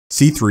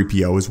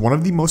C3PO is one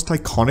of the most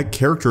iconic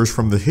characters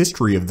from the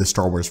history of the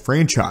Star Wars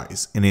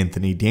franchise, and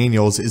Anthony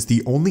Daniels is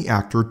the only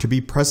actor to be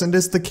present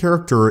as the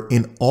character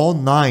in all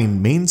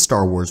 9 main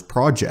Star Wars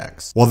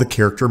projects. While the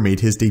character made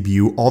his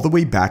debut all the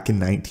way back in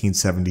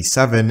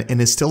 1977 and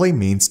is still a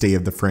mainstay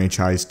of the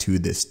franchise to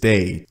this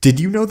day, did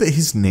you know that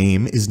his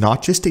name is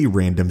not just a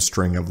random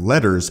string of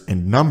letters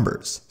and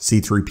numbers?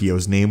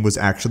 C3PO's name was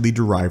actually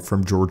derived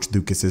from George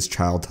Lucas's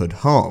childhood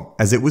home,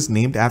 as it was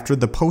named after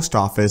the post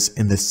office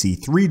in the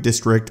C3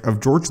 district of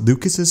George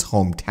Lucas's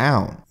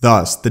hometown.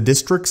 Thus, the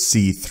district's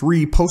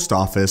C3 post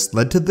office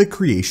led to the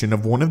creation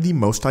of one of the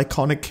most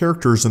iconic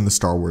characters in the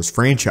Star Wars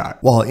franchise.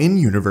 While in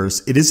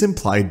universe, it is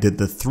implied that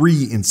the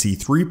 3 in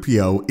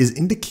C3PO is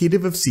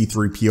indicative of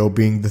C3PO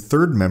being the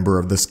 3rd member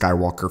of the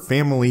Skywalker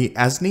family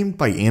as named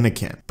by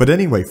Anakin. But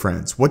anyway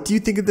friends, what do you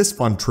think of this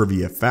fun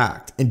trivia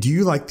fact? And do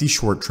you like these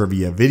short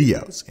trivia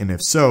videos? And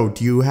if so,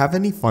 do you have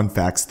any fun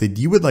facts that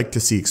you would like to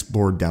see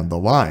explored down the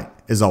line?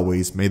 As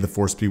always, may the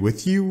Force be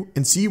with you,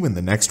 and see you in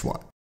the next one.